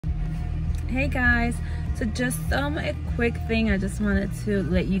Hey guys, so just a quick thing. I just wanted to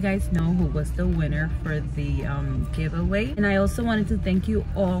let you guys know who was the winner for the giveaway, and I also wanted to thank you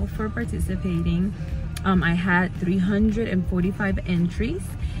all for participating. I had 345 entries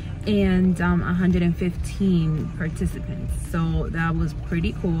and 115 participants, so that was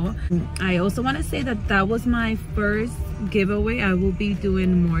pretty cool. I also want to say that that was my first giveaway. I will be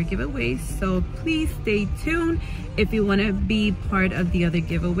doing more giveaways, so please stay tuned if you want to be part of the other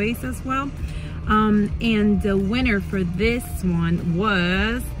giveaways as well. And the winner for this one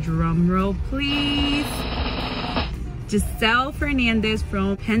was, drum roll please, Giselle Fernandez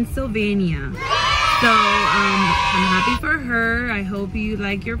from Pennsylvania. So I'm happy for her. I hope you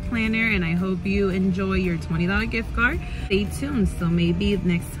like your planner and I hope you enjoy your $20 gift card. Stay tuned, so maybe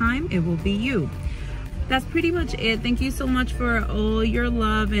next time it will be you. That's pretty much it. Thank you so much for all your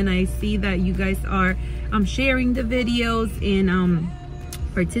love, and I see that you guys are sharing the videos and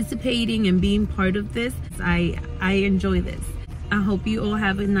participating and being part of this. I enjoy this. I hope you all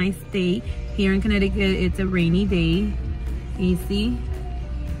have a nice day. Here in Connecticut, it's a rainy day. Can you see?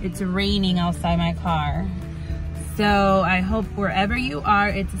 It's raining outside my car. So I hope wherever you are,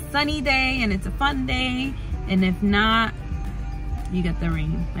 it's a sunny day and it's a fun day. And if not, you get the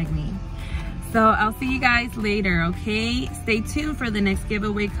rain like me. So I'll see you guys later, okay? Stay tuned for the next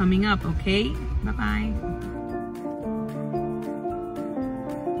giveaway coming up, okay? Bye-bye.